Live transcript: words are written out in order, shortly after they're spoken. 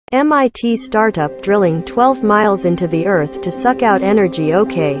MIT startup drilling 12 miles into the earth to suck out energy.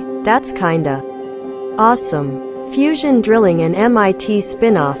 Okay, that's kinda awesome. Fusion Drilling, an MIT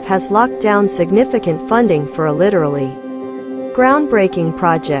spinoff, has locked down significant funding for a literally groundbreaking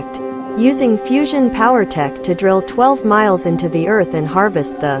project, using fusion power tech to drill 12 miles into the earth and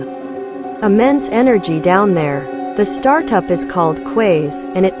harvest the immense energy down there. The startup is called Quaise,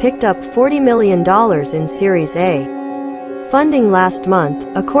 and it picked up $40 million in Series A funding last month,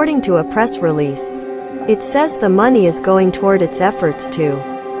 according to a press release. It says the money is going toward its efforts to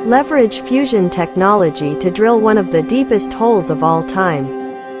leverage fusion technology to drill one of the deepest holes of all time.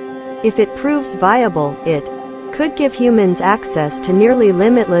 If it proves viable, it could give humans access to nearly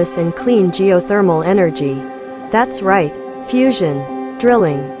limitless and clean geothermal energy. That's right, fusion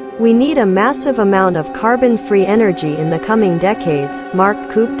drilling. We need a massive amount of carbon-free energy in the coming decades, Mark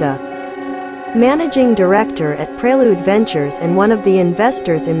Cupta, managing director at Prelude Ventures and one of the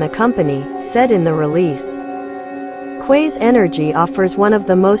investors in the company, said in the release. Quaise Energy offers one of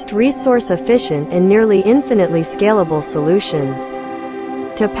the most resource-efficient and nearly infinitely scalable solutions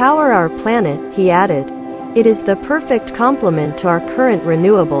to power our planet, he added. It is the perfect complement to our current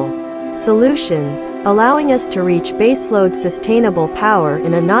renewable solutions, allowing us to reach baseload sustainable power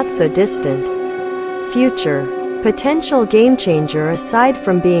in a not-so-distant future. Potential game-changer aside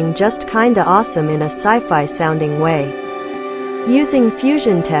from being just kinda awesome in a sci-fi-sounding way. Using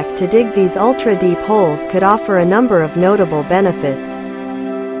fusion tech to dig these ultra-deep holes could offer a number of notable benefits.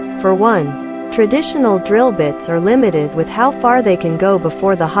 For one, traditional drill bits are limited with how far they can go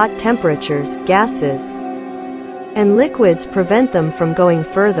before the hot temperatures, gases, and liquids prevent them from going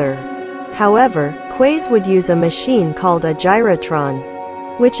further. However, Quaise would use a machine called a gyrotron,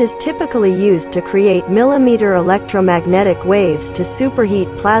 which is typically used to create millimeter electromagnetic waves to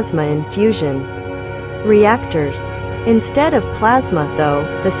superheat plasma in fusion reactors. Instead of plasma, though,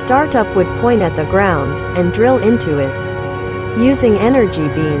 the startup would point at the ground and drill into it using energy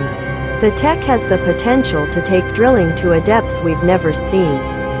beams. The tech has the potential to take drilling to a depth we've never seen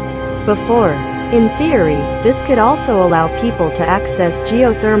before. In theory, this could also allow people to access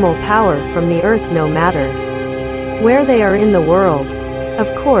geothermal power from the Earth no matter where they are in the world. Of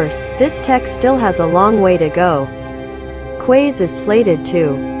course, this tech still has a long way to go. Quaise is slated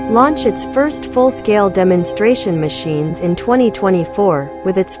to launch its first full-scale demonstration machines in 2024,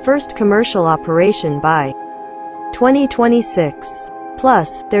 with its first commercial operation by 2026.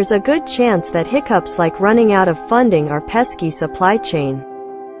 Plus, there's a good chance that hiccups like running out of funding or pesky supply chain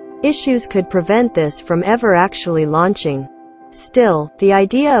issues could prevent this from ever actually launching. Still, the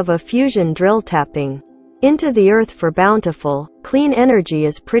idea of a fusion drill tapping into the earth for bountiful, clean energy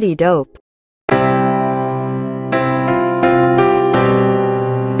is pretty dope.